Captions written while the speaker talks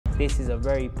This is a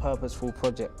very purposeful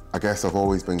project. I guess I've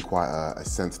always been quite a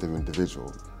sensitive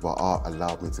individual, but art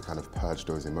allowed me to kind of purge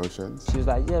those emotions. She was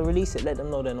like, yeah, release it, let them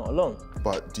know they're not alone.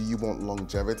 But do you want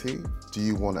longevity? Do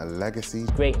you want a legacy?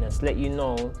 Greatness, let you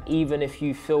know, even if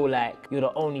you feel like you're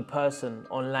the only person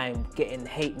online getting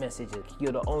hate messages,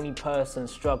 you're the only person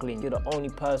struggling, you're the only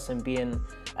person being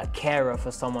a carer for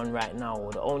someone right now,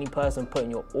 or the only person putting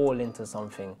your all into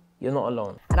something, you're not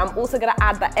alone. And I'm also going to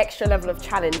add that extra level of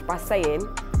challenge by saying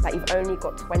that you've only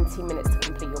got 20 minutes to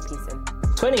complete your piece in.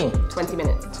 20? 20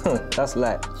 minutes. That's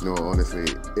light. No,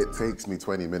 honestly, it takes me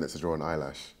 20 minutes to draw an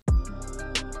eyelash.